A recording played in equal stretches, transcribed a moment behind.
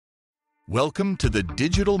Welcome to the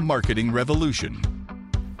digital marketing revolution.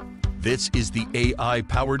 This is the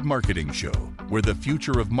AI-powered marketing show, where the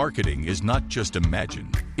future of marketing is not just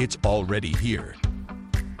imagined, it's already here.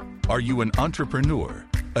 Are you an entrepreneur,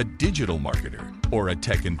 a digital marketer, or a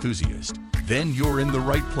tech enthusiast? Then you're in the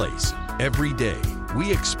right place. Every day,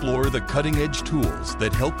 we explore the cutting-edge tools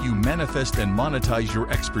that help you manifest and monetize your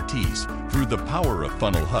expertise through the power of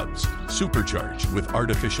funnel hubs, supercharged with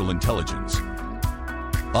artificial intelligence.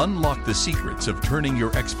 Unlock the secrets of turning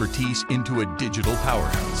your expertise into a digital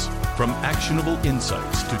powerhouse. From actionable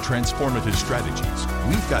insights to transformative strategies,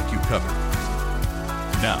 we've got you covered.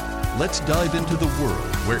 Now, let's dive into the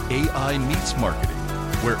world where AI meets marketing,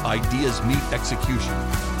 where ideas meet execution,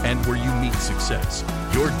 and where you meet success.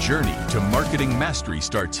 Your journey to marketing mastery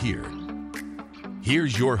starts here.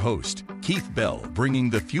 Here's your host, Keith Bell, bringing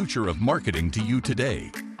the future of marketing to you today.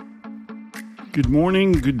 Good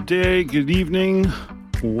morning, good day, good evening.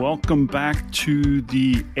 Welcome back to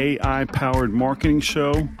the AI-powered marketing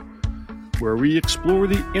show, where we explore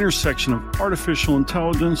the intersection of artificial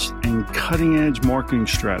intelligence and cutting-edge marketing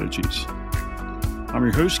strategies. I'm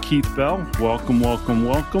your host, Keith Bell. Welcome, welcome,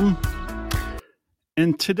 welcome.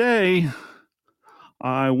 And today,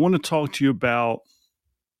 I want to talk to you about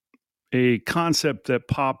a concept that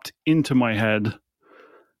popped into my head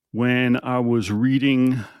when I was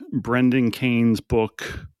reading Brendan Kane's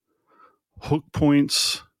book, Hook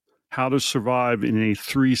Points, How to Survive in a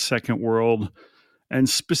 3-Second World, and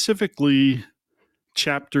specifically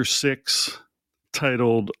Chapter 6,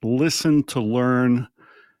 titled Listen to Learn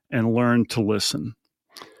and Learn to Listen.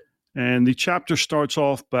 And the chapter starts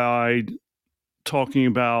off by talking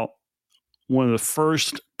about one of the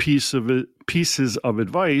first pieces of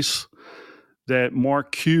advice that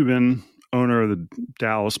Mark Cuban, owner of the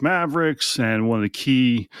Dallas Mavericks and one of the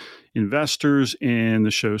key investors in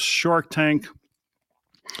the show Shark Tank,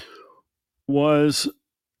 was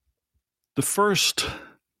the first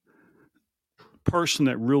person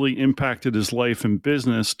that really impacted his life and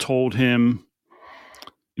business, told him,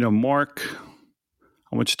 Mark,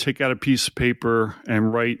 I want you to take out a piece of paper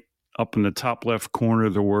and write up in the top left corner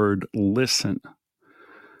the word listen.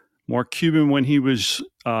 Mark Cuban, when he was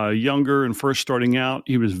younger and first starting out,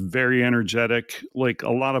 he was very energetic, like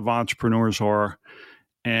a lot of entrepreneurs are.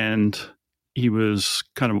 And he was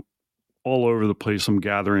kind of all over the place, I'm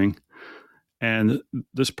gathering. And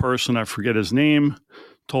this person, I forget his name,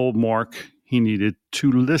 told Mark he needed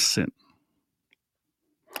to listen.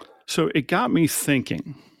 So it got me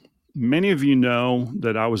thinking. Many of you know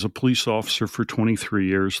that I was a police officer for 23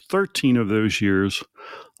 years. 13 of those years,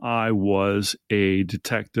 I was a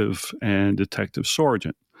detective and detective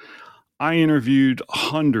sergeant. I interviewed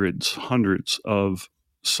hundreds of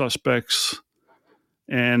suspects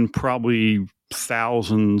and probably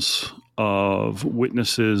thousands of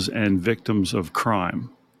witnesses and victims of crime.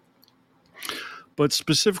 But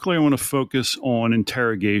specifically, I want to focus on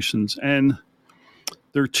interrogations. And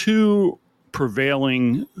there are two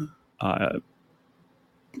prevailing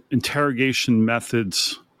interrogation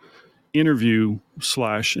methods,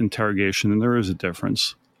 interview/interrogation, and there is a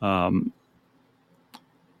difference.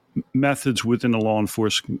 Methods within the law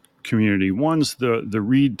enforcement community. One's the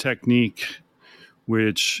read technique,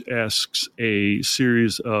 which asks a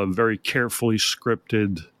series of very carefully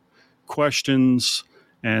scripted questions,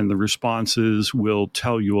 and the responses will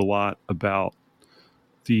tell you a lot about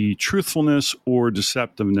the truthfulness or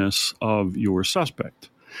deceptiveness of your suspect.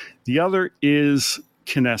 The other is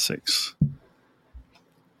kinesics,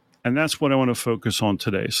 and that's what I want to focus on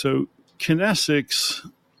today. So kinesics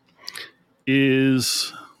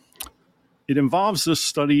involves the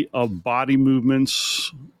study of body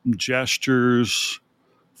movements, gestures,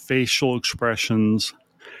 facial expressions,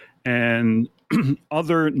 and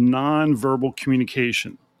other nonverbal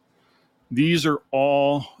communication. These are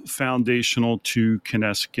all foundational to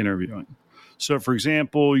kinetic interviewing. So, for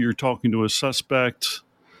example, you're talking to a suspect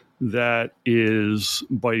that is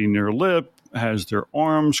biting their lip, has their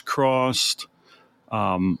arms crossed.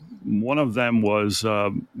 One of them was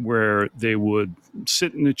where they would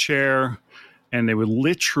sit in a chair and they would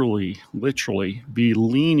literally be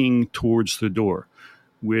leaning towards the door,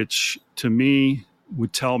 which to me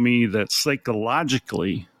would tell me that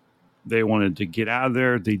psychologically they wanted to get out of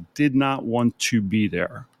there. They did not want to be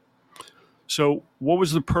there. So what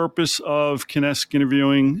was the purpose of kinetic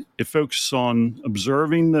interviewing? It focuses on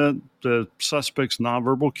observing the suspect's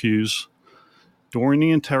nonverbal cues during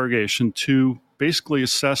the interrogation to basically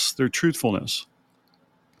assess their truthfulness.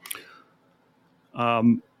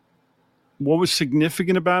 What was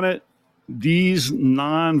significant about it? These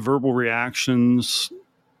nonverbal reactions,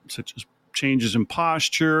 such as changes in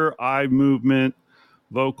posture, eye movement,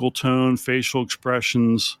 vocal tone, facial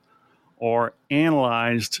expressions are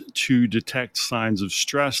analyzed to detect signs of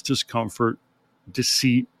stress, discomfort,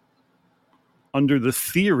 deceit, under the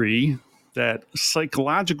theory that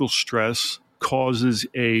psychological stress causes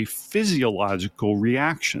a physiological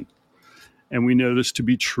reaction. And we know this to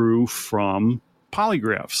be true from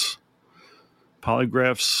polygraphs.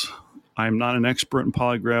 I'm not an expert in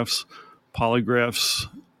polygraphs. Polygraphs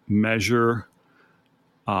measure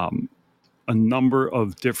a number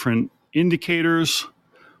of different indicators,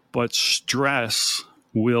 but stress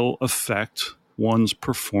will affect one's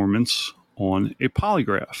performance on a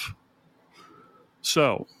polygraph.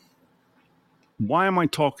 So, why am I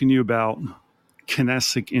talking to you about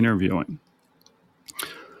kinetic interviewing?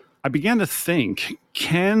 I began to think,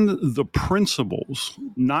 can the principles,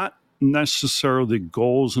 not necessarily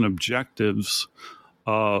goals and objectives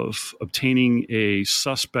of obtaining a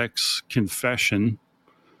suspect's confession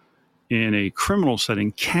in a criminal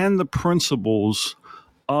setting, can the principles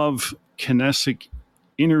of kinetic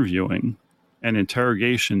interviewing and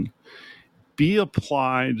interrogation be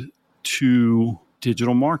applied to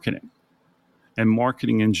digital marketing and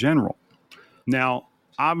marketing in general? Now,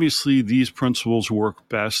 obviously, these principles work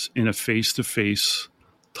best in a face-to-face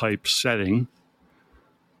type setting,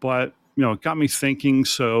 but it got me thinking.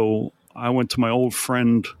 So I went to my old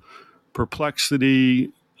friend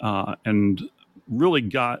Perplexity and really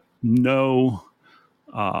got no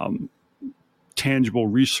tangible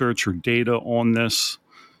research or data on this.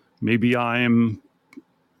 Maybe I am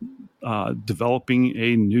developing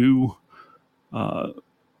a new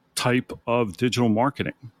type of digital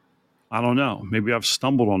marketing. I don't know. Maybe I've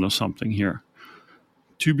stumbled onto something here.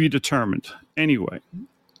 To be determined. Anyway,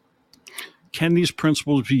 can these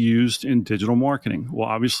principles be used in digital marketing? Well,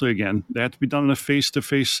 obviously, again, they have to be done in a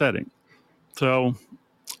face-to-face setting. So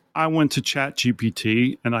I went to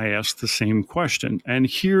ChatGPT and I asked the same question. And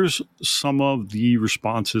here's some of the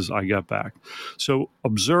responses I got back. So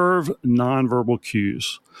observe nonverbal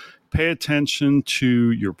cues. Pay attention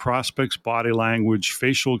to your prospect's body language,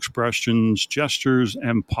 facial expressions, gestures,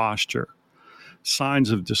 and posture. Signs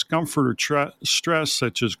of discomfort or stress,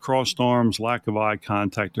 such as crossed arms, lack of eye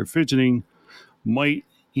contact, or fidgeting, might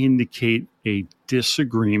indicate a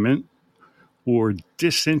disagreement or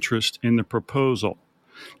disinterest in the proposal.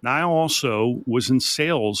 Now, I also was in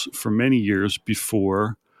sales for many years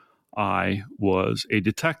before I was a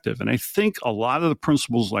detective. And I think a lot of the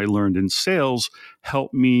principles I learned in sales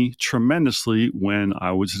helped me tremendously when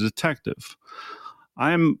I was a detective.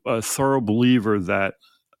 I'm a thorough believer that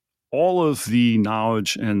all of the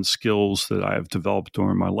knowledge and skills that I have developed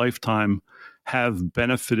during my lifetime have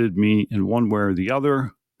benefited me in one way or the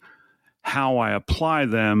other. How I apply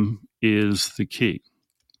them is the key.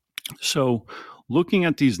 So, looking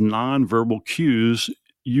at these nonverbal cues,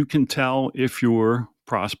 you can tell if your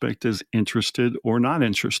prospect is interested or not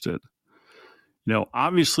interested.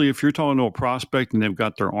 Obviously, if you're talking to a prospect and they've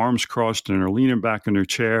got their arms crossed and they're leaning back in their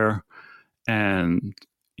chair and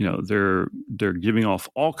they're giving off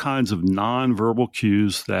all kinds of nonverbal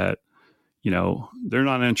cues that they're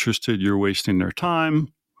not interested, you're wasting their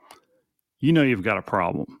time, you've got a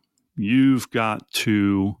problem. You've got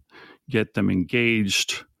to get them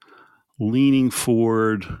engaged, leaning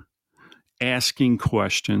forward, asking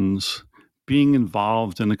questions, being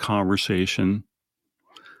involved in the conversation.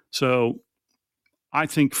 So I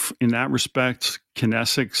think in that respect,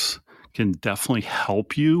 Kinesics can definitely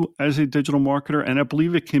help you as a digital marketer, and I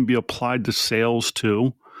believe it can be applied to sales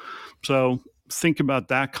too. So think about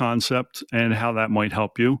that concept and how that might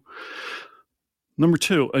help you. Number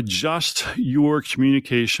 2, adjust your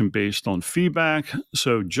communication based on feedback.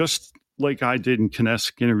 So just like I did in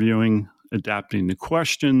kinetic interviewing, adapting the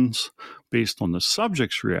questions based on the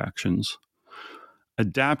subject's reactions,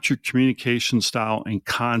 adapt your communication style and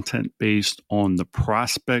content based on the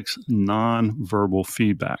prospect's nonverbal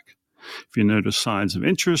feedback. If you notice signs of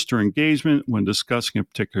interest or engagement when discussing a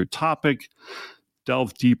particular topic,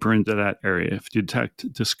 delve deeper into that area. If you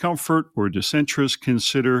detect discomfort or disinterest,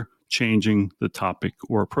 consider changing the topic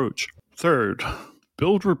or approach. 3rd,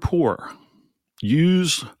 build rapport.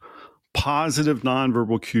 Use positive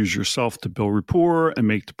nonverbal cues yourself to build rapport and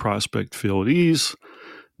make the prospect feel at ease.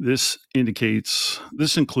 This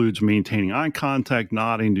includes maintaining eye contact,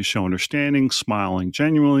 nodding to show understanding, smiling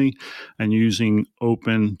genuinely, and using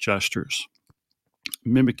open gestures.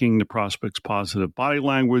 Mimicking the prospect's positive body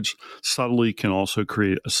language subtly can also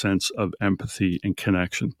create a sense of empathy and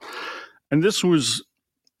connection. And this was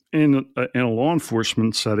in a law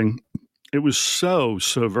enforcement setting. It was so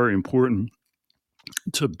very important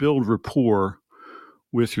to build rapport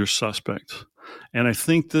with your suspect. And I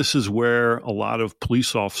think this is where a lot of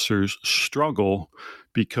police officers struggle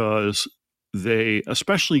because they,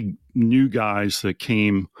 especially new guys that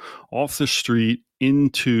came off the street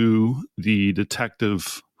into the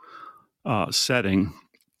detective setting,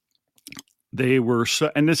 they were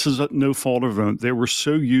so, and this is no fault of them, they were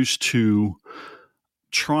so used to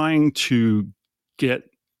trying to get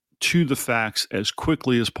to the facts as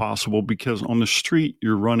quickly as possible, because on the street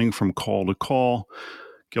you're running from call to call,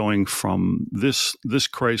 going from this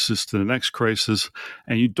crisis to the next crisis,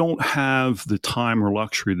 and you don't have the time or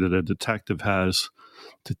luxury that a detective has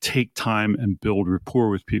to take time and build rapport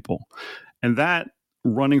with people. And that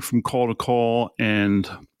running from call to call and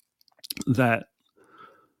that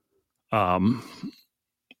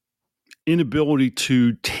inability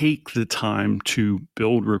to take the time to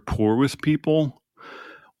build rapport with people,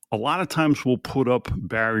 a lot of times will put up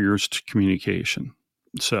barriers to communication.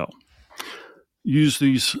 So use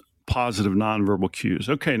these positive nonverbal cues.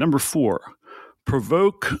 Okay, number 4,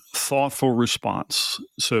 provoke thoughtful response.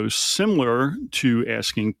 So similar to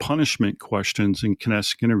asking punishment questions in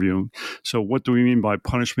kinetic interviewing. So what do we mean by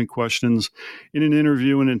punishment questions? In an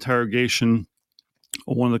interview and interrogation,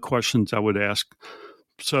 one of the questions I would ask,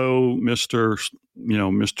 so Mr.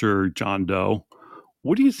 John Doe,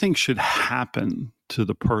 what do you think should happen to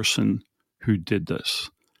the person who did this?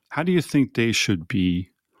 How do you think they should be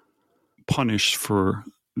punished for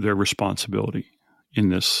their responsibility in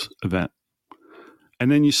this event?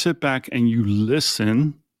 And then you sit back and you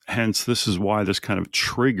listen. Hence, this is why this kind of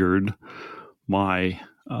triggered my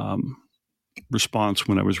response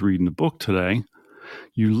when I was reading the book today.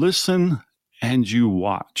 You listen and you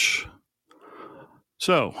watch.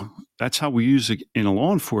 So that's how we use it in a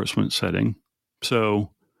law enforcement setting.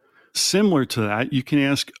 So similar to that, you can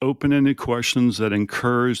ask open-ended questions that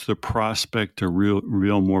encourage the prospect to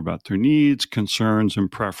reveal more about their needs, concerns,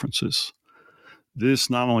 and preferences. This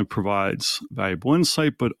not only provides valuable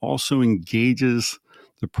insight, but also engages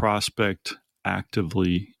the prospect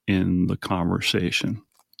actively in the conversation.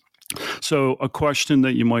 So a question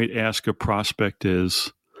that you might ask a prospect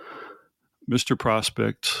is, Mr.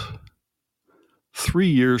 Prospect, 3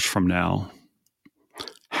 years from now,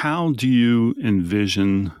 how do you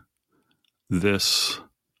envision this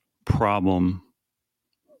problem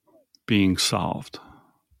being solved?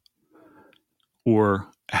 Or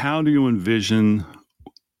how do you envision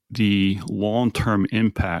the long-term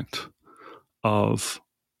impact of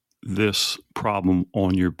this problem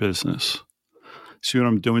on your business? See what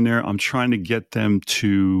I'm doing there? I'm trying to get them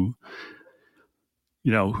to,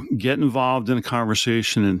 get involved in a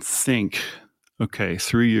conversation and think, okay,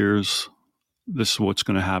 3 years, this is what's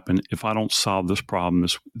going to happen. If I don't solve this problem,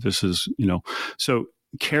 this is, so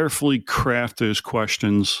carefully craft those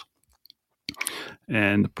questions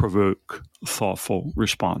and provoke thoughtful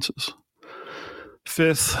responses.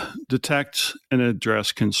 5th, detect and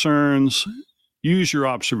address concerns. Use your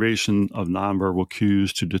observation of nonverbal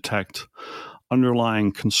cues to detect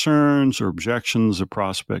underlying concerns or objections a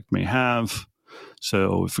prospect may have.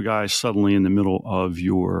 So if a guy is suddenly in the middle of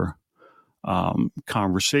your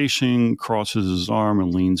conversation, crosses his arm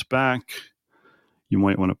and leans back, you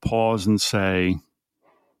might want to pause and say,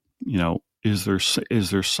 is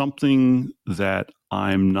there something that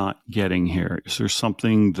I'm not getting here? Is there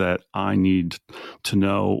something that I need to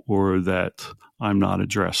know or that I'm not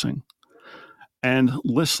addressing? And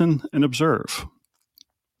listen and observe.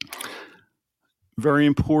 Very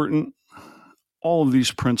important. All of these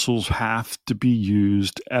principles have to be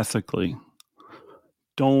used ethically.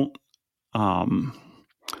 Don't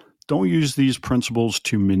use these principles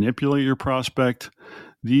to manipulate your prospect.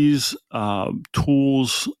 These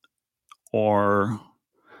tools are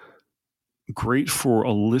great for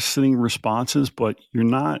eliciting responses, but you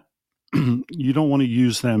don't want to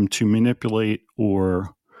use them to manipulate,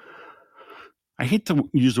 or I hate to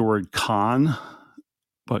use the word con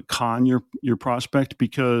your prospect,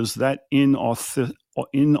 because that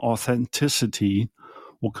inauthenticity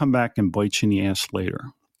will come back and bite you in the ass later.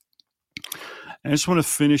 I just want to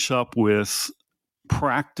finish up with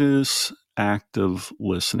practice active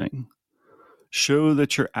listening. Show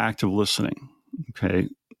that you're active listening. Okay.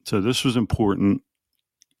 So this was important.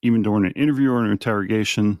 Even during an interview or an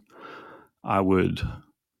interrogation, I would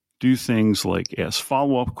do things like ask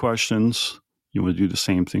follow-up questions. You want to do the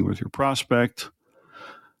same thing with your prospect.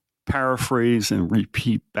 Paraphrase and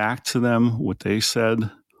repeat back to them what they said.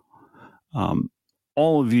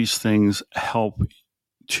 All of these things help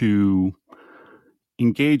to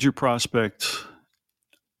engage your prospect,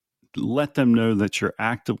 let them know that you're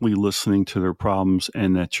actively listening to their problems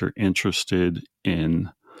and that you're interested in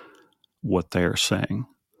what they're saying.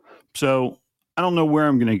 So I don't know where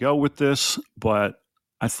I'm going to go with this, but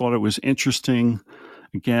I thought it was interesting.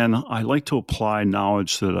 Again, I like to apply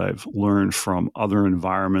knowledge that I've learned from other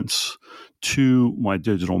environments to my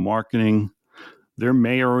digital marketing. There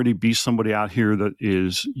may already be somebody out here that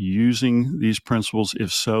is using these principles.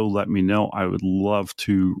 If so, let me know. I would love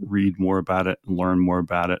to read more about it and learn more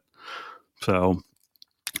about it. So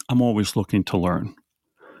I'm always looking to learn.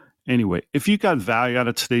 Anyway, if you got value out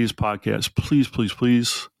of today's podcast,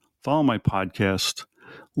 please follow my podcast,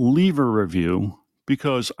 leave a review,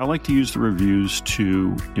 because I like to use the reviews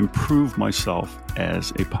to improve myself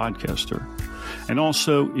as a podcaster. And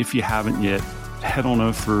also, if you haven't yet, head on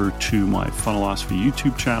over to my Funnelosophy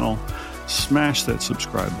YouTube channel, smash that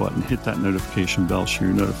subscribe button, hit that notification bell so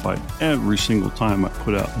you're notified every single time I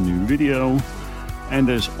put out a new video. And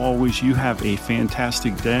as always, you have a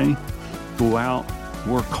fantastic day. Go out,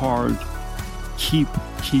 work hard, keep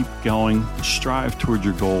going, strive toward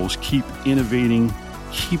your goals, keep innovating,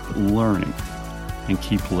 keep learning, and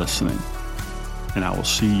keep listening. And I will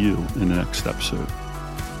see you in the next episode.